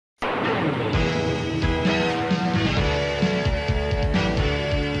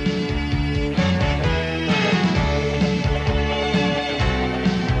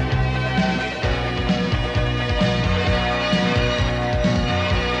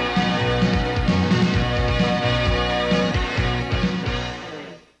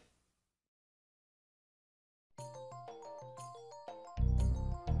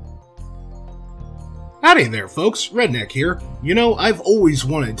Howdy there folks, Redneck here. You know, I've always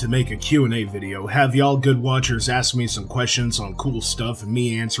wanted to make a Q&A video, have y'all good watchers ask me some questions on cool stuff and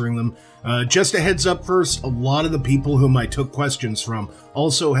me answering them. Just a heads up first, a lot of the people whom I took questions from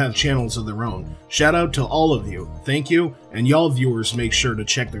also have channels of their own. Shout out to all of you, thank you, and y'all viewers make sure to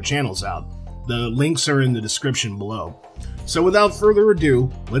check their channels out. The links are in the description below. So without further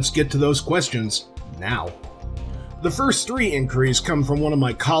ado, let's get to those questions now. The first 3 inquiries come from one of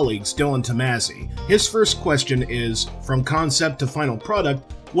my colleagues, Dylan Tomasi. His first question is, from concept to final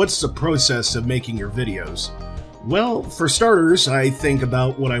product, what's the process of making your videos? Well, for starters, I think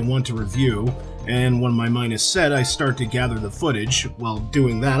about what I want to review, and when my mind is set, I start to gather the footage. While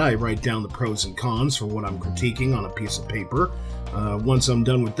doing that, I write down the pros and cons for what I'm critiquing on a piece of paper. Once I'm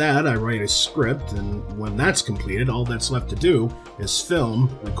done with that, I write a script, and when that's completed, all that's left to do is film,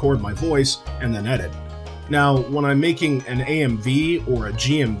 record my voice, and then edit. Now, when I'm making an AMV or a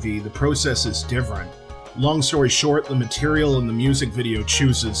GMV, the process is different. Long story short, the material in the music video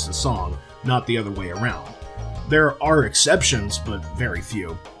chooses the song, not the other way around. There are exceptions, but very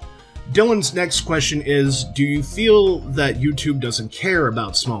few. Dylan's next question is, do you feel that YouTube doesn't care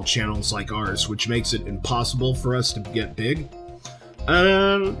about small channels like ours, which makes it impossible for us to get big?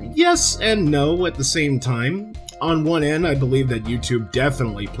 Yes and no at the same time. On one end, I believe that YouTube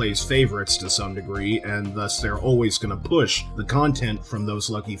definitely plays favorites to some degree, and thus they're always going to push the content from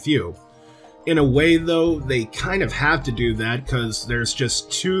those lucky few. In a way, though, they kind of have to do that because there's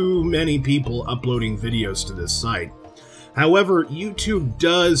just too many people uploading videos to this site. However, YouTube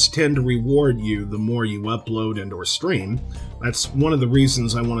does tend to reward you the more you upload and or stream. That's one of the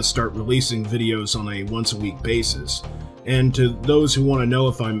reasons I want to start releasing videos on a once-a-week basis. And to those who want to know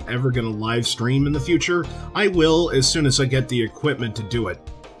if I'm ever going to live stream in the future, I will as soon as I get the equipment to do it.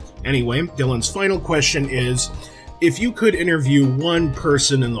 Anyway, Dylan's final question is, if you could interview one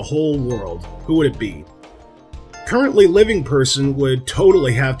person in the whole world, who would it be? Currently living person would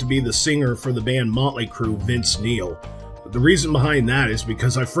totally have to be the singer for the band Motley Crue, Vince Neil. The reason behind that is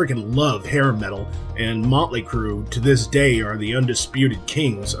because I freaking love hair metal, and Motley Crue to this day are the undisputed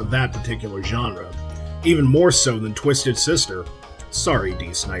kings of that particular genre. Even more so than Twisted Sister. Sorry,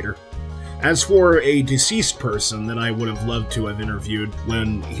 D. Snyder. As for a deceased person that I would have loved to have interviewed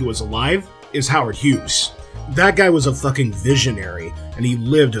when he was alive, is Howard Hughes. That guy was a fucking visionary, and he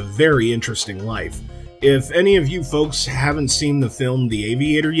lived a very interesting life. If any of you folks haven't seen the film The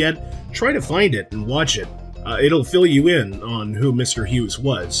Aviator yet, try to find it and watch it. It'll fill you in on who Mr. Hughes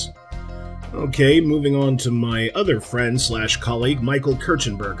was. Okay, moving on to my other friend slash colleague, Michael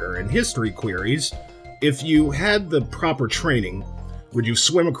Kirchenberger, and history queries. If you had the proper training, would you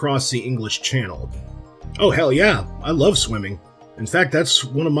swim across the English Channel? Oh hell yeah, I love swimming. In fact, that's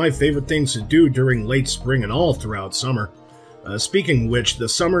one of my favorite things to do during late spring and all throughout summer. Speaking of which, the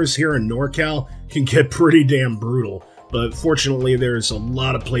summers here in NorCal can get pretty damn brutal, but fortunately there's a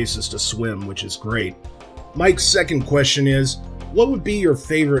lot of places to swim, which is great. Mike's second question is, what would be your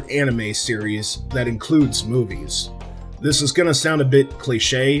favorite anime series that includes movies? This is gonna sound a bit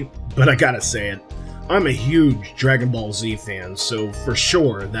cliche, but I gotta say it. I'm a huge Dragon Ball Z fan, so for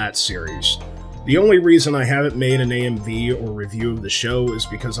sure that series. The only reason I haven't made an AMV or review of the show is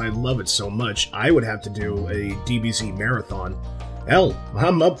because I love it so much, I would have to do a DBZ marathon. Hell,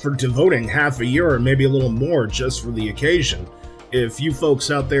 I'm up for devoting half a year or maybe a little more just for the occasion. If you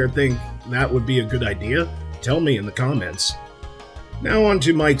folks out there think that would be a good idea, tell me in the comments. Now on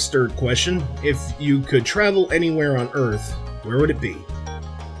to Mike's third question. If you could travel anywhere on Earth, where would it be?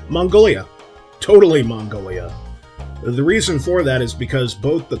 Mongolia. Totally Mongolia. The reason for that is because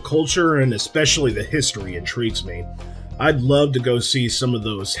both the culture and especially the history intrigues me. I'd love to go see some of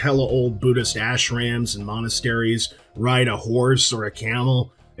those hella old Buddhist ashrams and monasteries, ride a horse or a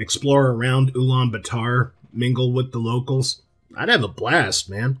camel, explore around Ulaanbaatar, mingle with the locals. I'd have a blast,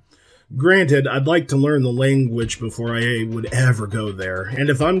 man. Granted, I'd like to learn the language before I would ever go there, and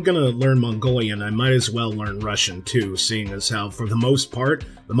if I'm gonna learn Mongolian, I might as well learn Russian too, seeing as how, for the most part,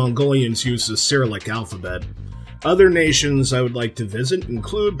 the Mongolians use the Cyrillic alphabet. Other nations I would like to visit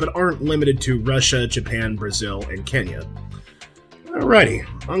include, but aren't limited to, Russia, Japan, Brazil, and Kenya. Alrighty,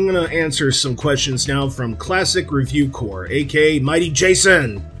 I'm gonna answer some questions now from Classic Review Corps, aka Mighty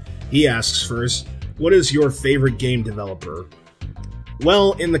Jason! He asks first, what is your favorite game developer?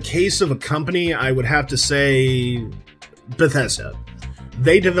 Well, in the case of a company, I would have to say Bethesda.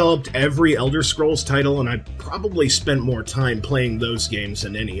 They developed every Elder Scrolls title, and I probably spent more time playing those games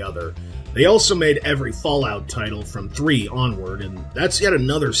than any other. They also made every Fallout title from 3 onward, and that's yet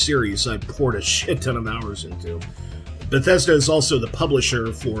another series I poured a shit ton of hours into. Bethesda is also the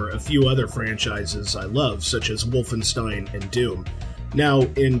publisher for a few other franchises I love, such as Wolfenstein and Doom. Now,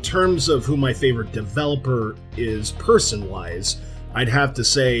 in terms of who my favorite developer is person-wise, I'd have to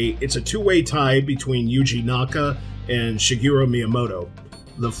say it's a two-way tie between Yuji Naka and Shigeru Miyamoto.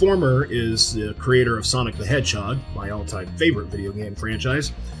 The former is the creator of Sonic the Hedgehog, my all-time favorite video game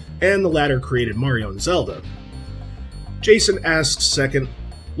franchise, and the latter created Mario and Zelda. Jason asks second,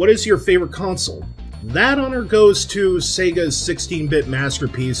 what is your favorite console? That honor goes to Sega's 16-bit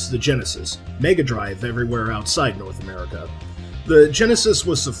masterpiece, the Genesis, Mega Drive everywhere outside North America. The Genesis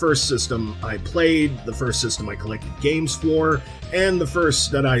was the first system I played, the first system I collected games for, and the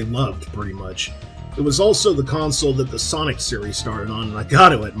first that I loved, pretty much. It was also the console that the Sonic series started on, and I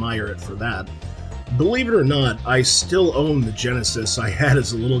gotta admire it for that. Believe it or not, I still own the Genesis I had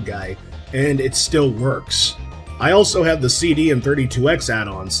as a little guy, and it still works. I also have the CD and 32X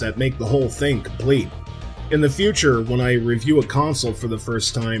add-ons that make the whole thing complete. In the future, when I review a console for the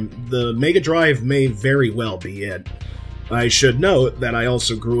first time, the Mega Drive may very well be it. I should note that I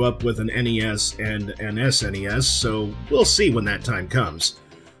also grew up with an NES and an SNES, so we'll see when that time comes.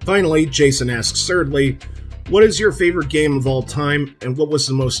 Finally, Jason asks thirdly, what is your favorite game of all time, and what was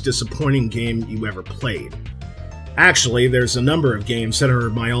the most disappointing game you ever played? Actually, there's a number of games that are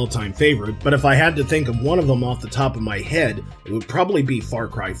my all-time favorite, but if I had to think of one of them off the top of my head, it would probably be Far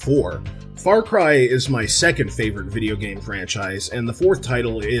Cry 4. Far Cry is my second favorite video game franchise, and the fourth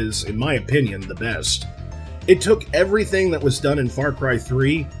title is, in my opinion, the best. It took everything that was done in Far Cry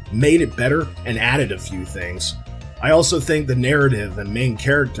 3, made it better, and added a few things. I also think the narrative and main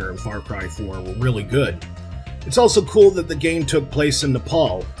character in Far Cry 4 were really good. It's also cool that the game took place in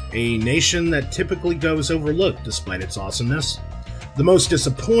Nepal, a nation that typically goes overlooked despite its awesomeness. The most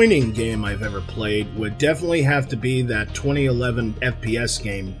disappointing game I've ever played would definitely have to be that 2011 FPS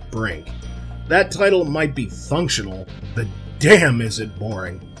game, Brink. That title might be functional, but damn is it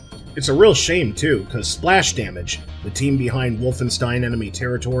boring. It's a real shame too, because Splash Damage, the team behind Wolfenstein Enemy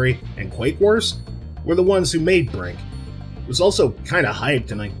Territory and Quake Wars, were the ones who made Brink. It was also kinda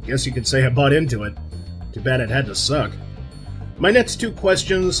hyped, and I guess you could say I bought into it. Too bad it had to suck. My next two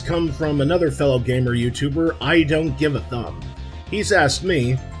questions come from another fellow gamer YouTuber, iDontGiveAThumb. He's asked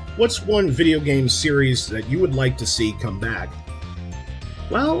me, what's one video game series that you would like to see come back?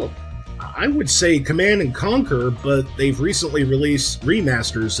 Well, I would say Command & Conquer, but they've recently released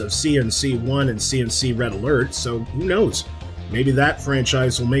remasters of CNC1 and CNC Red Alert, so who knows? Maybe that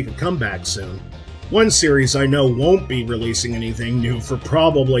franchise will make a comeback soon. One series I know won't be releasing anything new for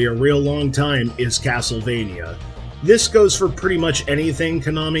probably a real long time is Castlevania. This goes for pretty much anything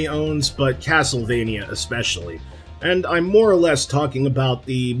Konami owns, but Castlevania especially. And I'm more or less talking about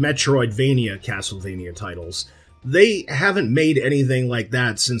the Metroidvania Castlevania titles. They haven't made anything like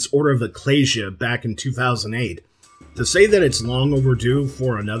that since Order of Ecclesia back in 2008. To say that it's long overdue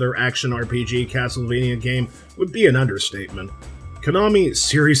for another action RPG Castlevania game would be an understatement. Konami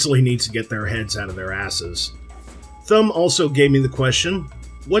seriously needs to get their heads out of their asses. Thumb also gave me the question,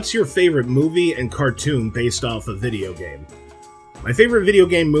 what's your favorite movie and cartoon based off a video game? My favorite video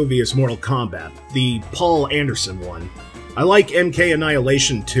game movie is Mortal Kombat, the Paul Anderson one. I like MK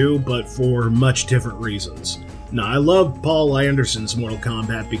Annihilation too, but for much different reasons. Now, I love Paul Anderson's Mortal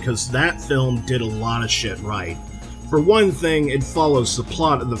Kombat because that film did a lot of shit right. For one thing, it follows the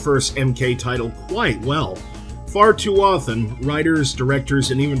plot of the first MK title quite well. Far too often, writers,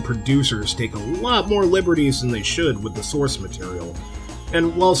 directors, and even producers take a lot more liberties than they should with the source material.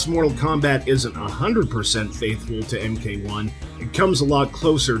 And whilst Mortal Kombat isn't 100% faithful to MK1, it comes a lot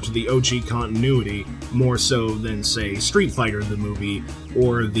closer to the OG continuity, more so than, say, Street Fighter the movie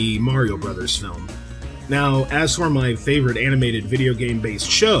or the Mario Brothers film. Now, as for my favorite animated video game-based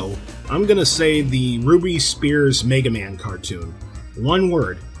show, I'm gonna say the Ruby Spears Mega Man cartoon. One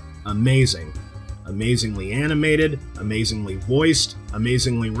word, amazing. Amazingly animated, amazingly voiced,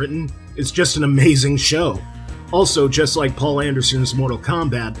 amazingly written. It's just an amazing show. Also, just like Paul Anderson's Mortal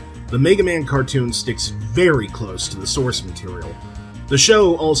Kombat, the Mega Man cartoon sticks very close to the source material. The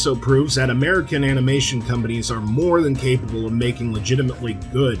show also proves that American animation companies are more than capable of making legitimately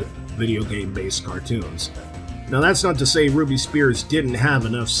good video game-based cartoons. Now, that's not to say Ruby Spears didn't have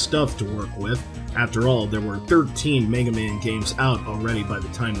enough stuff to work with. After all, there were 13 Mega Man games out already by the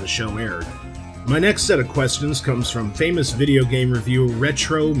time the show aired. My next set of questions comes from famous video game reviewer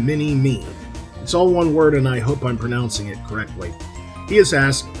Retrominimii. It's all one word and I hope I'm pronouncing it correctly. He has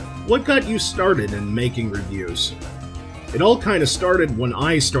asked, what got you started in making reviews? It all kind of started when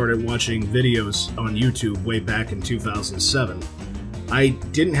I started watching videos on YouTube way back in 2007. I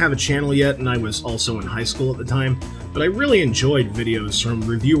didn't have a channel yet, and I was also in high school at the time, but I really enjoyed videos from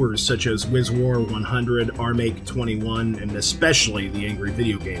reviewers such as WizWar100, Armake21, and especially the Angry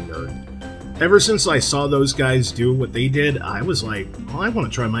Video Game Nerd. Ever since I saw those guys do what they did, I was like, well, I want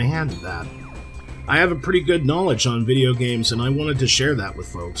to try my hand at that. I have a pretty good knowledge on video games, and I wanted to share that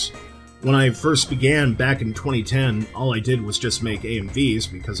with folks. When I first began back in 2010, all I did was just make AMVs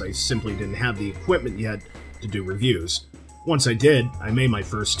because I simply didn't have the equipment yet to do reviews. Once I did, I made my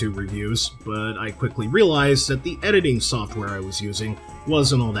first 2 reviews, but I quickly realized that the editing software I was using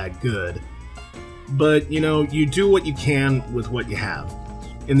wasn't all that good. But, you know, you do what you can with what you have.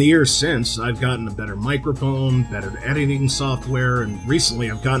 In the years since, I've gotten a better microphone, better editing software, and recently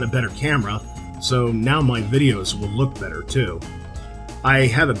I've gotten a better camera, so now my videos will look better too. I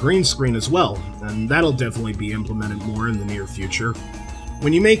have a green screen as well, and that'll definitely be implemented more in the near future.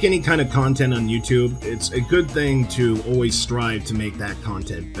 When you make any kind of content on YouTube, it's a good thing to always strive to make that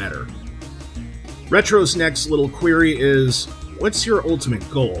content better. Retro's next little query is, what's your ultimate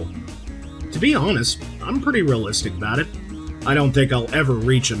goal? To be honest, I'm pretty realistic about it. I don't think I'll ever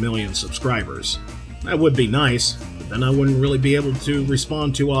reach 1 million subscribers. That would be nice, but then I wouldn't really be able to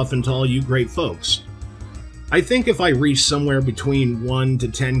respond too often to all you great folks. I think if I reach somewhere between 1 to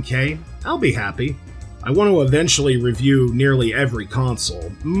 10K, I'll be happy. I want to eventually review nearly every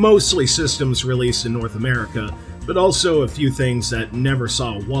console, mostly systems released in North America, but also a few things that never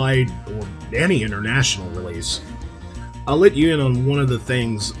saw a wide or any international release. I'll let you in on one of the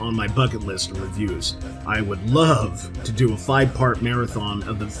things on my bucket list of reviews. I would love to do a 5-part marathon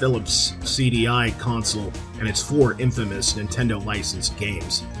of the Philips CDI console and its 4 infamous Nintendo licensed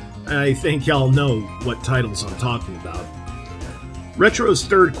games. I think y'all know what titles I'm talking about. Retro's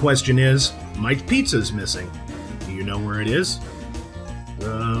third question is, Mike's Pizza's missing. Do you know where it is?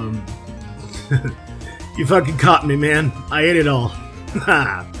 You fucking caught me, man. I ate it all.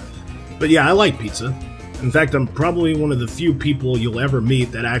 But yeah, I like pizza. In fact, I'm probably one of the few people you'll ever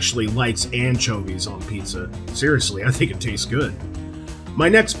meet that actually likes anchovies on pizza. Seriously, I think it tastes good. My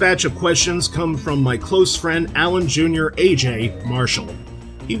next batch of questions come from my close friend Alan Jr. AJ Marshall.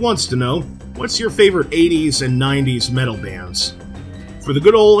 He wants to know, what's your favorite 80s and 90s metal bands? For the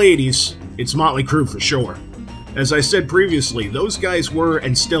good old 80s, it's Motley Crue for sure. As I said previously, those guys were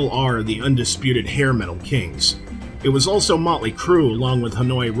and still are the undisputed hair metal kings. It was also Motley Crue, along with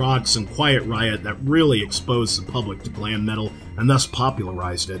Hanoi Rocks and Quiet Riot, that really exposed the public to glam metal and thus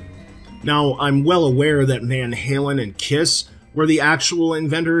popularized it. Now, I'm well aware that Van Halen and Kiss were the actual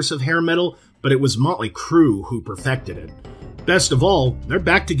inventors of hair metal, but it was Motley Crue who perfected it. Best of all, they're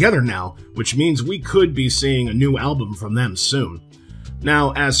back together now, which means we could be seeing a new album from them soon.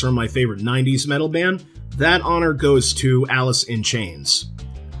 Now, as for my favorite 90s metal band, that honor goes to Alice in Chains.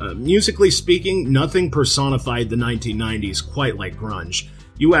 Musically speaking, nothing personified the 1990s quite like grunge.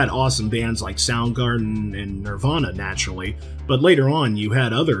 You had awesome bands like Soundgarden and Nirvana, naturally, but later on you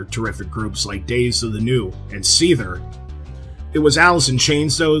had other terrific groups like Days of the New and Seether. It was Alice in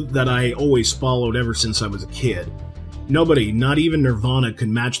Chains, though, that I always followed ever since I was a kid. Nobody, not even Nirvana, could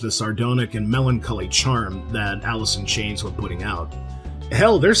match the sardonic and melancholy charm that Alice in Chains were putting out.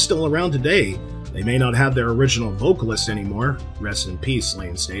 Hell, they're still around today. They may not have their original vocalist anymore, rest in peace,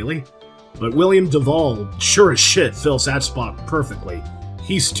 Lane Staley, but William Duvall sure as shit fills that spot perfectly.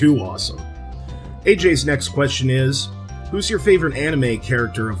 He's too awesome. AJ's next question is, who's your favorite anime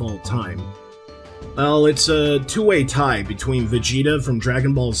character of all time? Well, it's a two-way tie between Vegeta from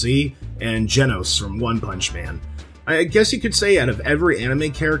Dragon Ball Z and Genos from One Punch Man. I guess you could say out of every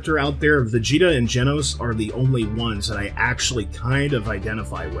anime character out there, Vegeta and Genos are the only ones that I actually kind of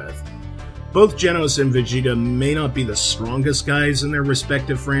identify with. Both Genos and Vegeta may not be the strongest guys in their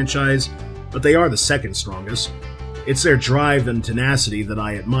respective franchise, but they are the second strongest. It's their drive and tenacity that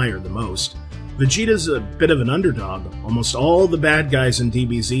I admire the most. Vegeta's a bit of an underdog. Almost all the bad guys in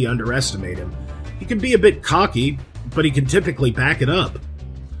DBZ underestimate him. He can be a bit cocky, but he can typically back it up.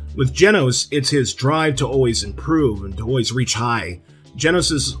 With Genos, it's his drive to always improve and to always reach high.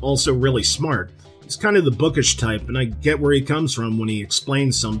 Genos is also really smart. He's kind of the bookish type, and I get where he comes from when he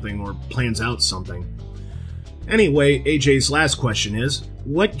explains something or plans out something. Anyway, AJ's last question is,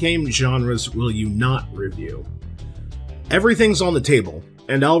 what game genres will you not review? Everything's on the table,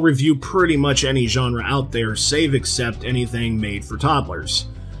 and I'll review pretty much any genre out there, save except anything made for toddlers.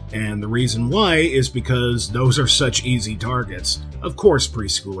 And the reason why is because those are such easy targets. Of course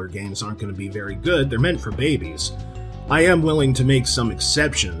preschooler games aren't going to be very good, they're meant for babies. I am willing to make some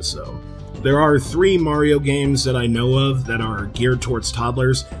exceptions, though. There are 3 Mario games that I know of that are geared towards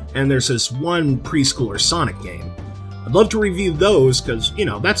toddlers, and there's this one preschooler Sonic game. I'd love to review those because, you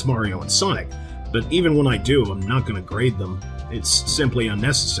know, that's Mario and Sonic, but even when I do, I'm not going to grade them. It's simply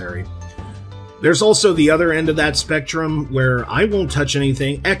unnecessary. There's also the other end of that spectrum where I won't touch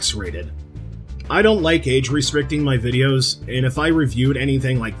anything X-rated. I don't like age-restricting my videos, and if I reviewed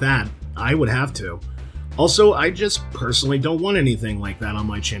anything like that, I would have to. Also, I just personally don't want anything like that on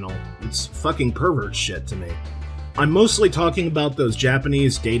my channel. It's fucking pervert shit to me. I'm mostly talking about those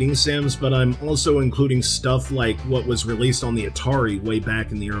Japanese dating sims, but I'm also including stuff like what was released on the Atari way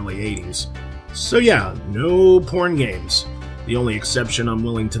back in the early 80s. So yeah, no porn games. The only exception I'm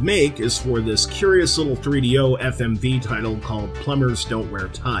willing to make is for this curious little 3DO FMV title called Plumbers Don't Wear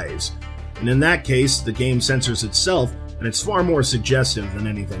Ties. And in that case, the game censors itself, and it's far more suggestive than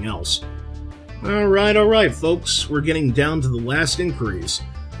anything else. Alright, folks, we're getting down to the last inquiries.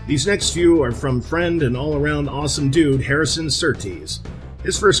 These next few are from friend and all-around awesome dude, Harrison Surtees.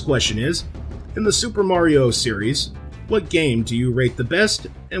 His first question is, in the Super Mario series, what game do you rate the best,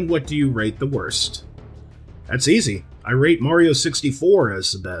 and what do you rate the worst? That's easy. I rate Mario 64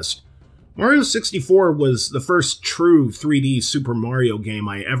 as the best. Mario 64 was the first true 3D Super Mario game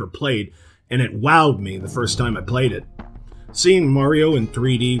I ever played, and it wowed me the first time I played it. Seeing Mario in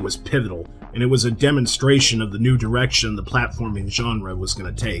 3D was pivotal, and it was a demonstration of the new direction the platforming genre was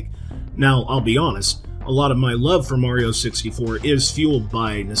going to take. Now, I'll be honest, a lot of my love for Mario 64 is fueled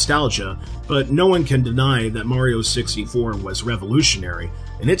by nostalgia, but no one can deny that Mario 64 was revolutionary,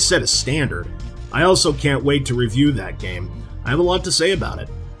 and it set a standard. I also can't wait to review that game. I have a lot to say about it.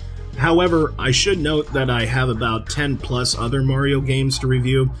 However, I should note that I have about 10 plus other Mario games to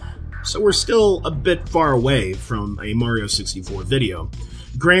review, so we're still a bit far away from a Mario 64 video.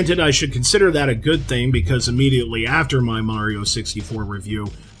 Granted, I should consider that a good thing because immediately after my Mario 64 review,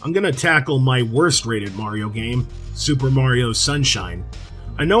 I'm gonna tackle my worst rated Mario game, Super Mario Sunshine.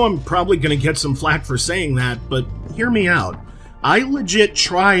 I know I'm probably gonna get some flack for saying that, but hear me out. I legit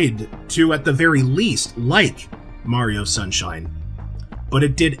tried to, at the very least, like Mario Sunshine, but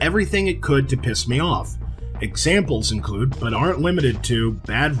it did everything it could to piss me off. Examples include, but aren't limited to,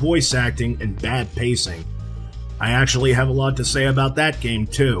 bad voice acting and bad pacing. I actually have a lot to say about that game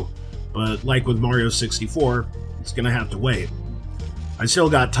too, but like with Mario 64, it's gonna have to wait. I still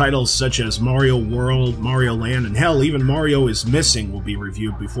got titles such as Mario World, Mario Land, and hell, even Mario is Missing will be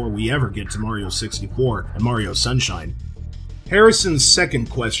reviewed before we ever get to Mario 64 and Mario Sunshine. Harrison's second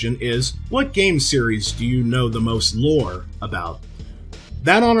question is, what game series do you know the most lore about?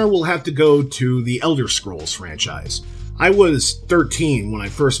 That honor will have to go to the Elder Scrolls franchise. I was 13 when I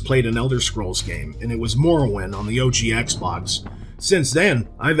first played an Elder Scrolls game, and it was Morrowind on the OG Xbox. Since then,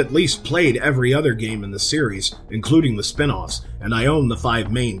 I've at least played every other game in the series, including the spin-offs, and I own the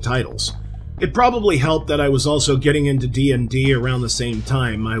 5 main titles. It probably helped that I was also getting into D&D around the same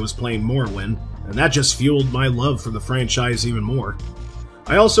time I was playing Morrowind, and that just fueled my love for the franchise even more.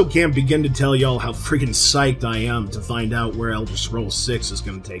 I also can't begin to tell y'all how freaking psyched I am to find out where Elder Scrolls 6 is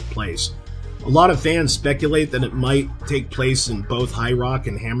going to take place. A lot of fans speculate that it might take place in both High Rock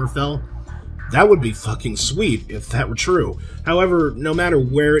and Hammerfell. That would be fucking sweet if that were true. However, no matter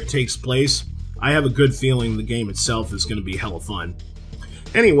where it takes place, I have a good feeling the game itself is going to be hella fun.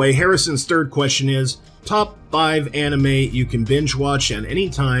 Anyway, Harrison's third question is, top 5 anime you can binge watch at any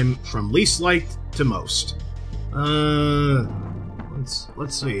time from least liked to most.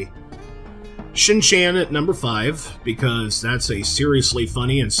 Let's see. Shin-Chan at number 5, because that's a seriously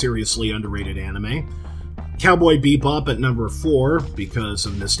funny and seriously underrated anime. Cowboy Bebop at number 4, because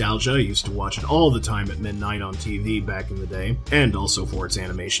of nostalgia. I used to watch it all the time at midnight on TV back in the day, and also for its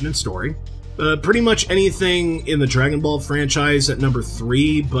animation and story. Pretty much anything in the Dragon Ball franchise at number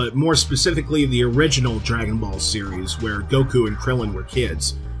 3, but more specifically the original Dragon Ball series, where Goku and Krillin were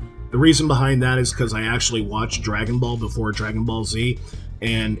kids. The reason behind that is because I actually watched Dragon Ball before Dragon Ball Z,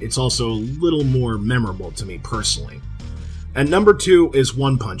 and it's also a little more memorable to me personally. At number 2 is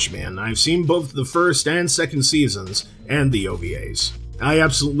One Punch Man. I've seen both the first and second seasons, and the OVAs. I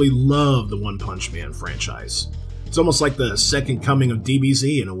absolutely love the One Punch Man franchise. It's almost like the second coming of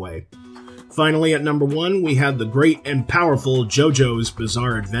DBZ in a way. Finally, at number 1, we have the great and powerful JoJo's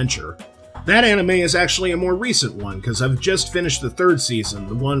Bizarre Adventure. That anime is actually a more recent one, because I've just finished the 3rd season,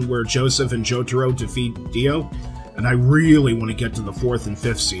 the one where Joseph and Jotaro defeat Dio, and I really want to get to the 4th and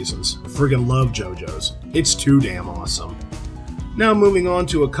 5th seasons. I friggin' love JoJo's. It's too damn awesome. Now moving on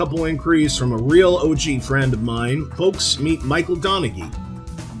to a couple inquiries from a real OG friend of mine, folks, meet Michael Donaghy.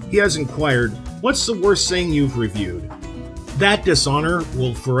 He has inquired, what's the worst thing you've reviewed? That dishonor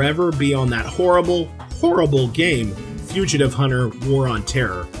will forever be on that horrible, horrible game, Fugitive Hunter War on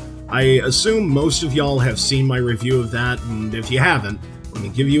Terror. I assume most of y'all have seen my review of that, and if you haven't, let me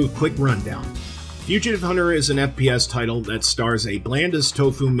give you a quick rundown. Fugitive Hunter is an FPS title that stars a bland as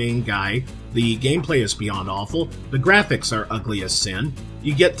tofu main guy, the gameplay is beyond awful, the graphics are ugly as sin,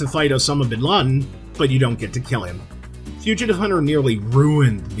 you get to fight Osama bin Laden, but you don't get to kill him. Fugitive Hunter nearly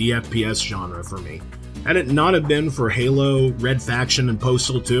ruined the FPS genre for me. Had it not have been for Halo, Red Faction, and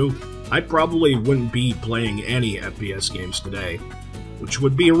Postal 2, I probably wouldn't be playing any FPS games today. Which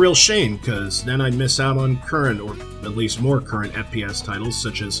would be a real shame, because then I'd miss out on current, or at least more current FPS titles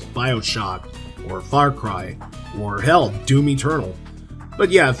such as BioShock, or Far Cry, or hell, Doom Eternal.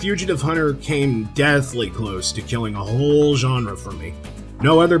 But yeah, Fugitive Hunter came deathly close to killing a whole genre for me.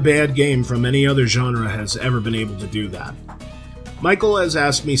 No other bad game from any other genre has ever been able to do that. Michael has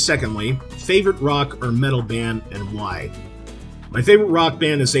asked me, secondly, favorite rock or metal band and why? My favorite rock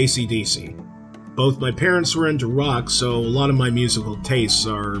band is AC/DC. Both my parents were into rock, so a lot of my musical tastes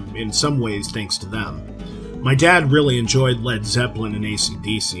are, in some ways, thanks to them. My dad really enjoyed Led Zeppelin and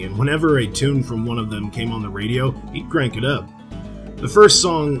AC/DC, and whenever a tune from one of them came on the radio, he'd crank it up. The first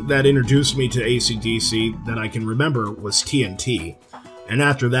song that introduced me to AC/DC that I can remember was TNT, and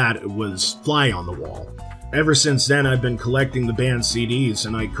after that it was Fly on the Wall. Ever since then I've been collecting the band's CDs,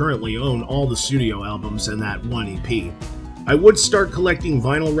 and I currently own all the studio albums and that one EP. I would start collecting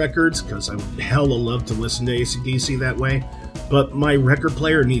vinyl records, because I would hella love to listen to AC/DC that way, but my record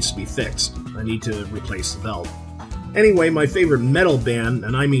player needs to be fixed. I need to replace the belt. Anyway, my favorite metal band,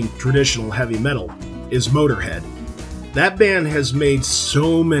 and I mean traditional heavy metal, is Motorhead. That band has made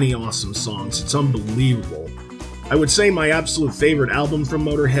so many awesome songs, it's unbelievable. I would say my absolute favorite album from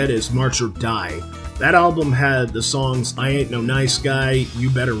Motorhead is March or Die. That album had the songs I Ain't No Nice Guy,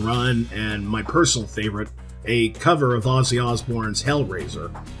 You Better Run, and my personal favorite, a cover of Ozzy Osbourne's Hellraiser.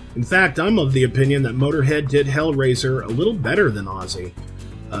 In fact, I'm of the opinion that Motorhead did Hellraiser a little better than Ozzy.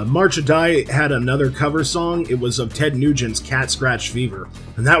 March or Die had another cover song. It was of Ted Nugent's Cat Scratch Fever,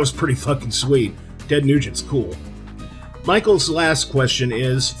 and that was pretty fucking sweet. Ted Nugent's cool. Michael's last question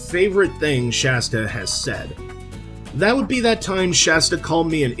is, favorite thing Shasta has said? That would be that time Shasta called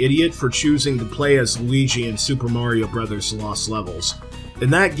me an idiot for choosing to play as Luigi in Super Mario Bros. Lost Levels. In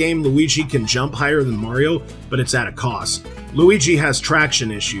that game, Luigi can jump higher than Mario, but it's at a cost. Luigi has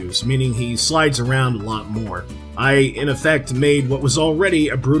traction issues, meaning he slides around a lot more. I, in effect, made what was already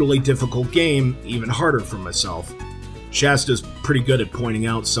a brutally difficult game even harder for myself. Shasta's pretty good at pointing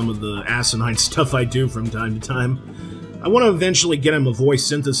out some of the asinine stuff I do from time to time. I want to eventually get him a voice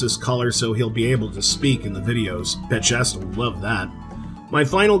synthesis collar so he'll be able to speak in the videos. Bet Shasta will love that. My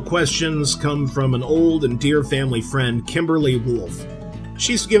final questions come from an old and dear family friend, Kimberly Wolf.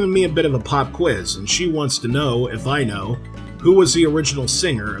 She's given me a bit of a pop quiz, and she wants to know, if I know, who was the original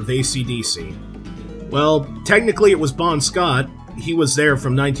singer of AC/DC. Well, technically it was Bon Scott. He was there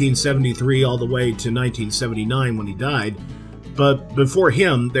from 1973 all the way to 1979 when he died. But before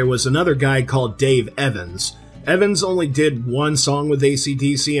him, there was another guy called Dave Evans. Evans only did one song with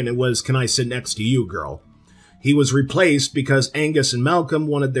AC/DC, and it was Can I Sit Next to You, Girl? He was replaced because Angus and Malcolm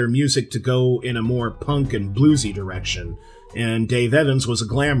wanted their music to go in a more punk and bluesy direction, and Dave Evans was a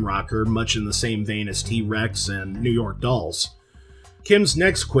glam rocker, much in the same vein as T-Rex and New York Dolls. Kim's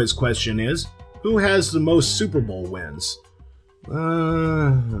next quiz question is, who has the most Super Bowl wins?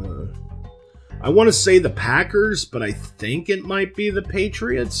 I want to say the Packers, but I think it might be the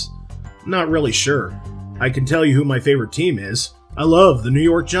Patriots. Not really sure. I can tell you who my favorite team is. I love the New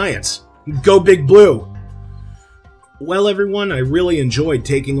York Giants. Go Big Blue! Well, everyone, I really enjoyed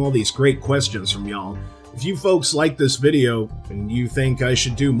taking all these great questions from y'all. If you folks like this video, and you think I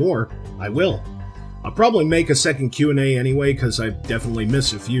should do more, I will. I'll probably make a second Q&A anyway, because I definitely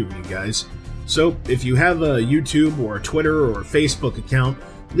miss a few of you guys. So, if you have a YouTube or a Twitter or Facebook account,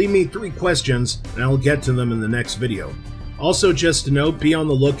 leave me 3 questions, and I'll get to them in the next video. Also, just a note, be on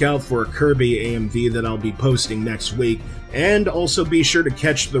the lookout for a Kirby AMV that I'll be posting next week, and also be sure to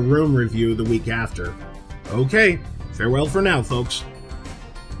catch the Room review the week after. Okay, farewell for now, folks.